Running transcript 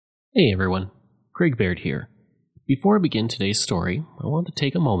Hey everyone, Craig Baird here. Before I begin today's story, I want to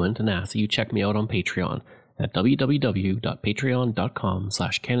take a moment and ask that you check me out on Patreon at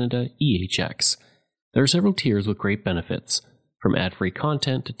www.patreon.com/CanadaEHX. There are several tiers with great benefits, from ad-free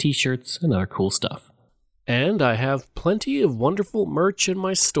content to t-shirts and other cool stuff. And I have plenty of wonderful merch in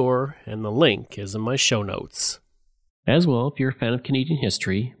my store, and the link is in my show notes. As well, if you're a fan of Canadian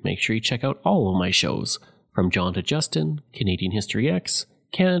history, make sure you check out all of my shows, from John to Justin, Canadian History X,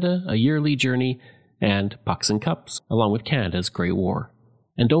 Canada, A Yearly Journey, and Pucks and Cups, along with Canada's Great War.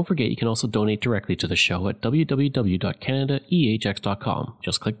 And don't forget you can also donate directly to the show at www.canadaehx.com.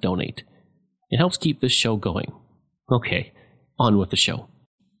 Just click donate. It helps keep this show going. Okay, on with the show.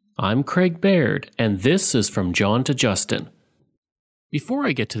 I'm Craig Baird, and this is From John to Justin. Before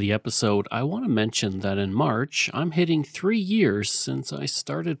I get to the episode, I want to mention that in March, I'm hitting 3 years since I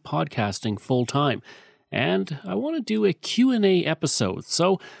started podcasting full-time. And I want to do a Q&A episode,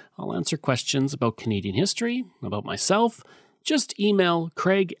 so I'll answer questions about Canadian history, about myself. Just email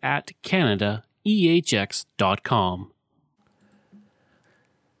craig@canadaehx.com.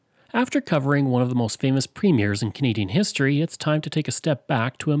 After covering one of the most famous premiers in Canadian history, it's time to take a step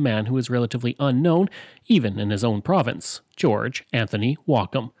back to a man who is relatively unknown, even in his own province, George Anthony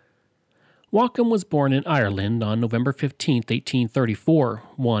Walkom. Walkom was born in Ireland on November 15, 1834,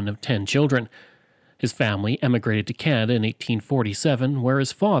 one of 10 children. His family emigrated to Canada in 1847, where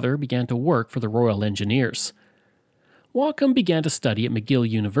his father began to work for the Royal Engineers. Walkom began to study at McGill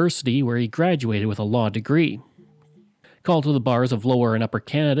University, where he graduated with a law degree. Called to the bars of Lower and Upper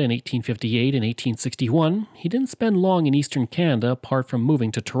Canada in 1858 and 1861, he didn't spend long in Eastern Canada apart from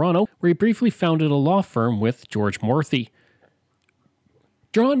moving to Toronto, where he briefly founded a law firm with George Morphy.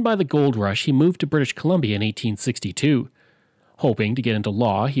 Drawn by the gold rush, he moved to British Columbia in 1862. Hoping to get into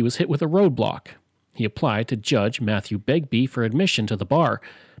law, he was hit with a roadblock. He applied to Judge Matthew Begbie for admission to the bar,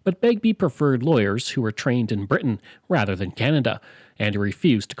 but Begbie preferred lawyers who were trained in Britain rather than Canada, and he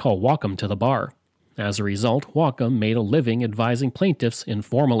refused to call Walkom to the bar. As a result, Walkom made a living advising plaintiffs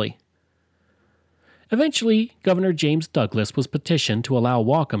informally. Eventually, Governor James Douglas was petitioned to allow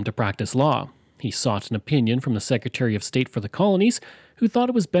Walkom to practice law. He sought an opinion from the Secretary of State for the Colonies, who thought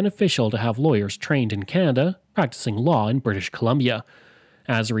it was beneficial to have lawyers trained in Canada practicing law in British Columbia.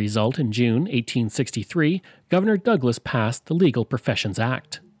 As a result, in June 1863, Governor Douglas passed the Legal Professions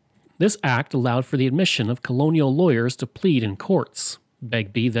Act. This act allowed for the admission of colonial lawyers to plead in courts.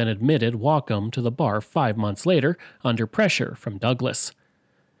 Begbie then admitted Walkom to the bar 5 months later, under pressure from Douglas.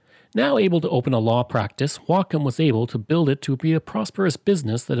 Now able to open a law practice, Walkom was able to build it to be a prosperous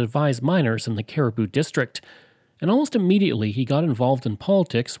business that advised miners in the Cariboo District. And almost immediately he got involved in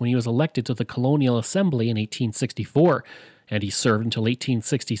politics when he was elected to the Colonial Assembly in 1864, and he served until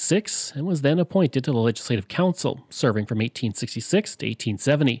 1866 and was then appointed to the Legislative Council, serving from 1866 to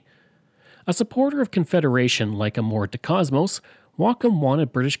 1870. A supporter of Confederation like Amour de Cosmos, Walkom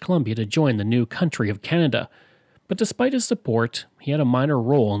wanted British Columbia to join the new country of Canada. But despite his support, he had a minor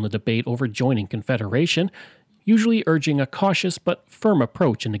role in the debate over joining Confederation, usually urging a cautious but firm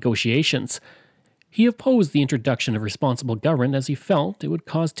approach in negotiations. He opposed the introduction of responsible government as he felt it would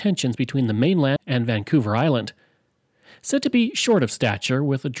cause tensions between the mainland and Vancouver Island. Said to be short of stature,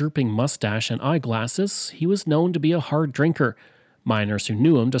 with a drooping mustache and eyeglasses, he was known to be a hard drinker. Miners who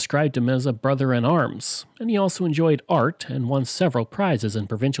knew him described him as a brother in arms, and he also enjoyed art and won several prizes in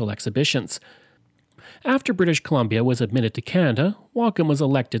provincial exhibitions. After British Columbia was admitted to Canada, Walkom was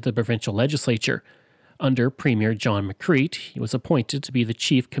elected to the provincial legislature. Under Premier John McCreat, he was appointed to be the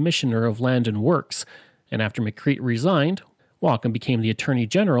Chief Commissioner of Land and Works, and after McCreat resigned, Walkom became the Attorney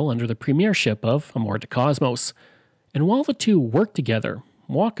General under the premiership of Amour de Cosmos. And while the two worked together,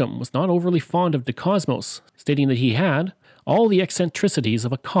 Walkom was not overly fond of de Cosmos, stating that he had all the eccentricities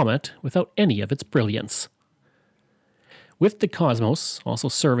of a comet without any of its brilliance. With de Cosmos also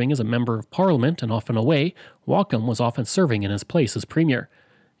serving as a member of Parliament and often away, Walkom was often serving in his place as Premier.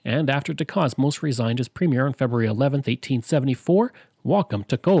 And after de Cosmos resigned as Premier on February 11, 1874, Walkom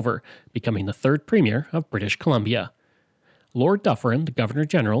took over, becoming the third Premier of British Columbia. Lord Dufferin, the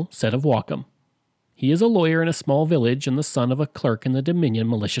Governor-General, said of Walkom, "He is a lawyer in a small village and the son of a clerk in the Dominion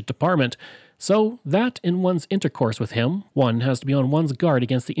Militia Department, so that in one's intercourse with him, one has to be on one's guard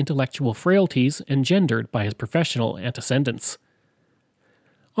against the intellectual frailties engendered by his professional antecedents."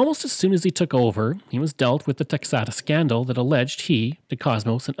 Almost as soon as he took over, he was dealt with the Texata scandal that alleged he, de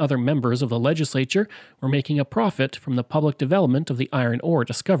Cosmos, and other members of the legislature were making a profit from the public development of the iron ore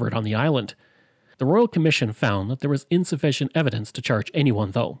discovered on the island. The Royal Commission found that there was insufficient evidence to charge anyone,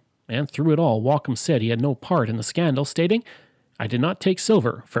 though. And through it all, Walkom said he had no part in the scandal, stating, "I did not take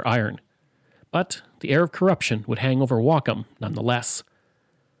silver for iron." But the air of corruption would hang over Walkom nonetheless.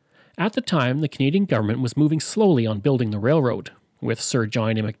 At the time, the Canadian government was moving slowly on building the railroad. With Sir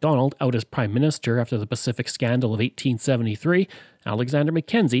John A. Macdonald out as Prime Minister after the Pacific Scandal of 1873, Alexander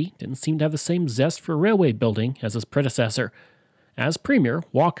Mackenzie didn't seem to have the same zest for railway building as his predecessor. As Premier,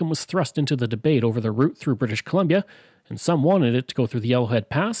 Whatcom was thrust into the debate over the route through British Columbia, and some wanted it to go through the Yellowhead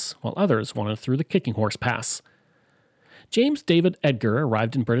Pass, while others wanted it through the Kicking Horse Pass. James David Edgar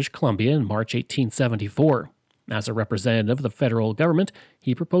arrived in British Columbia in March 1874. As a representative of the federal government,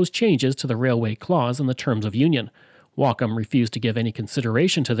 he proposed changes to the railway clause in the terms of union. Whatcom refused to give any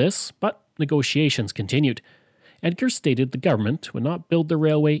consideration to this, but negotiations continued. Edgar stated the government would not build the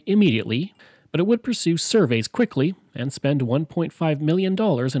railway immediately, but it would pursue surveys quickly and spend $1.5 million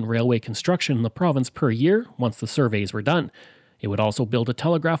in railway construction in the province per year once the surveys were done. It would also build a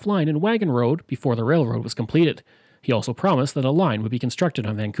telegraph line and wagon road before the railroad was completed. He also promised that a line would be constructed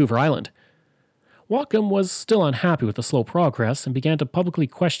on Vancouver Island. Whatcom was still unhappy with the slow progress and began to publicly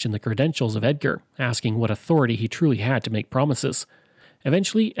question the credentials of Edgar, asking what authority he truly had to make promises.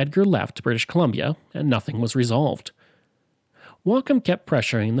 Eventually, Edgar left British Columbia, and nothing was resolved. Whatcom kept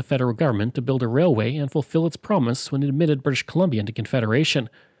pressuring the federal government to build a railway and fulfill its promise when it admitted British Columbia into Confederation.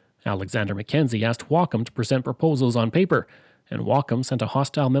 Alexander Mackenzie asked Whatcom to present proposals on paper, and Whatcom sent a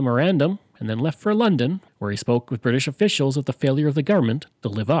hostile memorandum and then left for London, where he spoke with British officials of the failure of the government to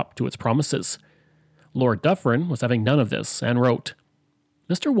live up to its promises. Lord Dufferin was having none of this and wrote,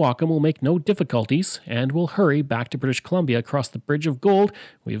 "Mr. Whatcom will make no difficulties and will hurry back to British Columbia across the bridge of gold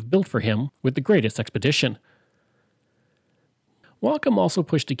we have built for him with the greatest expedition." Whatcom also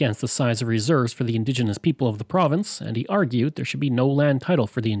pushed against the size of reserves for the indigenous people of the province, and he argued there should be no land title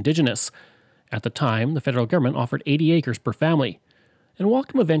for the indigenous. At the time, the federal government offered 80 acres per family, and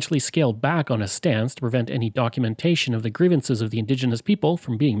Whatcom eventually scaled back on his stance to prevent any documentation of the grievances of the indigenous people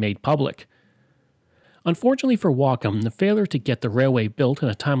from being made public. Unfortunately for Whatcom, the failure to get the railway built in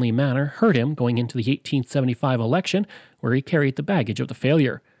a timely manner hurt him going into the 1875 election, where he carried the baggage of the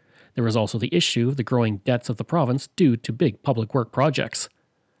failure. There was also the issue of the growing debts of the province due to big public work projects.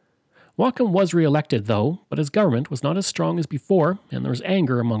 Whatcom was re-elected, though, but his government was not as strong as before, and there was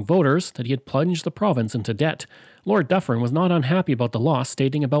anger among voters that he had plunged the province into debt. Lord Dufferin was not unhappy about the loss,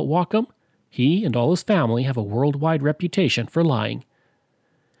 stating about Whatcom, "He and all his family have a worldwide reputation for lying."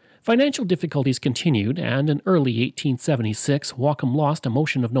 Financial difficulties continued, and in early 1876, Whatcom lost a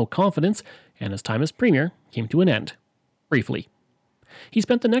motion of no confidence, and his time as premier came to an end. Briefly. He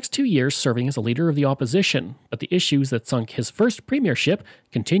spent the next 2 years serving as a leader of the opposition, but the issues that sunk his first premiership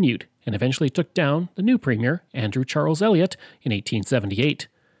continued, and eventually took down the new premier, Andrew Charles Elliott, in 1878.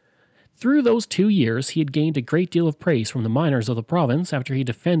 Through those 2 years, he had gained a great deal of praise from the miners of the province after he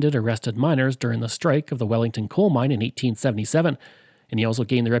defended arrested miners during the strike of the Wellington coal mine in 1877, and he also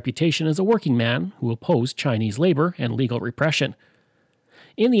gained the reputation as a working man who opposed Chinese labor and legal repression.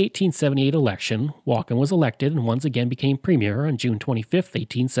 In the 1878 election, Whatcom was elected and once again became premier on June 25,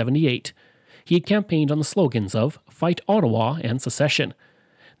 1878. He had campaigned on the slogans of "Fight Ottawa" and secession.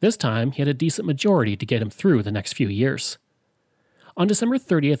 This time, he had a decent majority to get him through the next few years. On December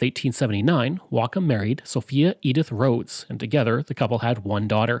 30, 1879, Whatcom married Sophia Edith Rhodes, and together the couple had one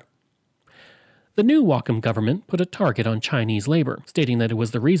daughter. The new Whatcom government put a target on Chinese labor, stating that it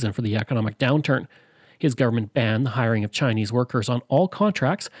was the reason for the economic downturn. His government banned the hiring of Chinese workers on all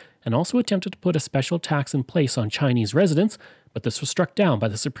contracts and also attempted to put a special tax in place on Chinese residents, but this was struck down by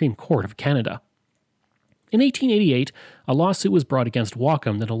the Supreme Court of Canada. In 1888, a lawsuit was brought against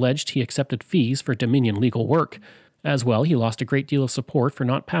Whatcom that alleged he accepted fees for Dominion legal work. As well, he lost a great deal of support for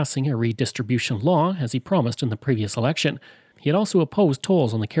not passing a redistribution law, as he promised in the previous election. He had also opposed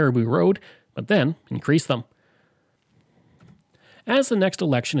tolls on the Cariboo Road, but then increased them. As the next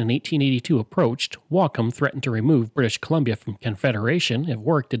election in 1882 approached, Whatcom threatened to remove British Columbia from Confederation if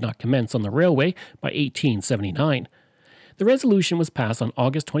work did not commence on the railway by 1879. The resolution was passed on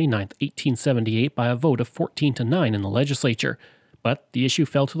August 29, 1878 by a vote of 14 to 9 in the legislature, but the issue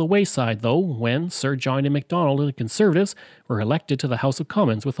fell to the wayside, though, when Sir John A. Macdonald and the Conservatives were elected to the House of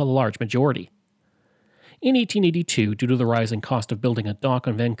Commons with a large majority. In 1882, due to the rising cost of building a dock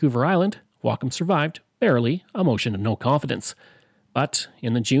on Vancouver Island, Whatcom survived, barely, a motion of no confidence. But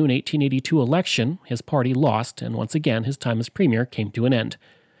in the June 1882 election, his party lost, and once again his time as premier came to an end.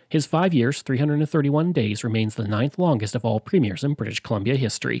 His 5 years, 331 days remains the 9th longest of all premiers in British Columbia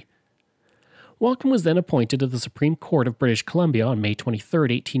history. Whatcom was then appointed to the Supreme Court of British Columbia on May 23,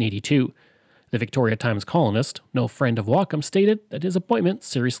 1882. The Victoria Times columnist, no friend of Whatcom, stated that his appointment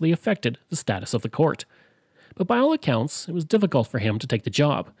seriously affected the status of the court. But by all accounts, it was difficult for him to take the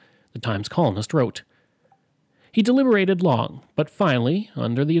job, the Times columnist wrote. He deliberated long, but finally,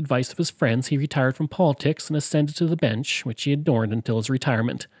 under the advice of his friends, he retired from politics and ascended to the bench, which he adorned until his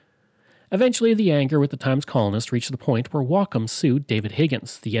retirement. Eventually, the anger with the Times-Colonist reached the point where Whatcom sued David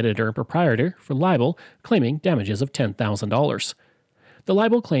Higgins, the editor and proprietor, for libel, claiming damages of $10,000. The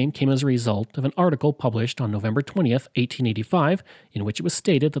libel claim came as a result of an article published on November 20th, 1885, in which it was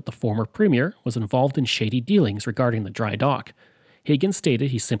stated that the former premier was involved in shady dealings regarding the dry dock. Higgins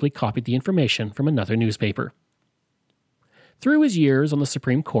stated he simply copied the information from another newspaper. Through his years on the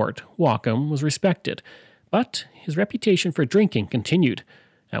Supreme Court, Whatcom was respected, but his reputation for drinking continued.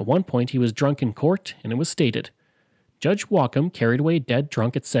 At one point he was drunk in court, and it was stated, "Judge Whatcom carried away dead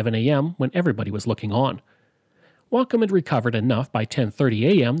drunk at 7 a.m. when everybody was looking on." Whatcom had recovered enough by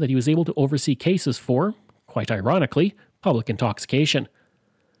 10:30 a.m. that he was able to oversee cases for, quite ironically, public intoxication.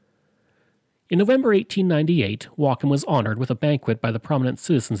 In November 1898, Whatcom was honored with a banquet by the prominent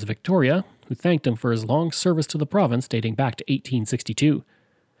citizens of Victoria, who thanked him for his long service to the province dating back to 1862.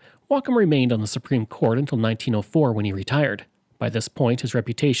 Whatcom remained on the Supreme Court until 1904 when he retired. By this point, his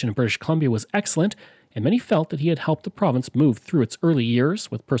reputation in British Columbia was excellent, and many felt that he had helped the province move through its early years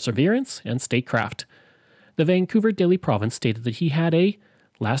with perseverance and statecraft. The Vancouver Daily Province stated that he had a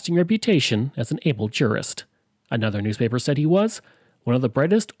lasting reputation as an able jurist. Another newspaper said he was one of the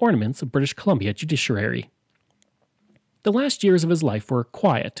brightest ornaments of British Columbia judiciary. The last years of his life were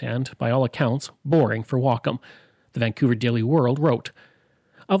quiet and, by all accounts, boring for Whatcom. The Vancouver Daily World wrote,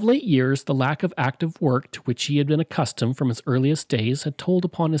 "Of late years, the lack of active work to which he had been accustomed from his earliest days had told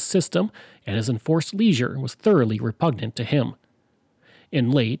upon his system, and his enforced leisure was thoroughly repugnant to him. In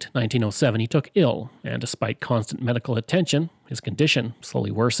late 1907, he took ill, and despite constant medical attention, his condition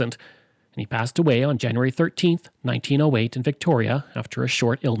slowly worsened, and he passed away on January 13, 1908 in Victoria after a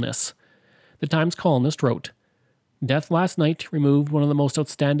short illness." The Times-Colonist wrote, "Death last night removed one of the most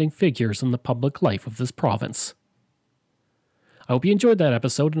outstanding figures in the public life of this province." I hope you enjoyed that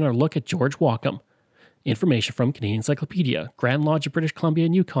episode and our look at George Whatcom. Information from Canadian Encyclopedia, Grand Lodge of British Columbia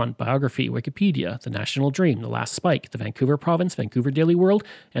and Yukon, Biography, Wikipedia, The National Dream, The Last Spike, The Vancouver Province, Vancouver Daily World,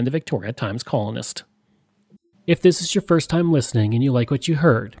 and the Victoria Times-Colonist. If this is your first time listening and you like what you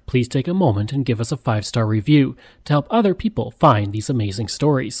heard, please take a moment and give us a 5-star review to help other people find these amazing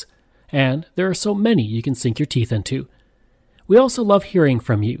stories. And there are so many you can sink your teeth into. We also love hearing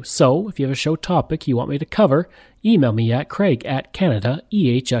from you, so if you have a show topic you want me to cover, email me at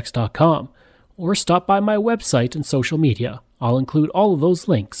craig@canadaehx.com or stop by my website and social media. I'll include all of those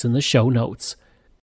links in the show notes.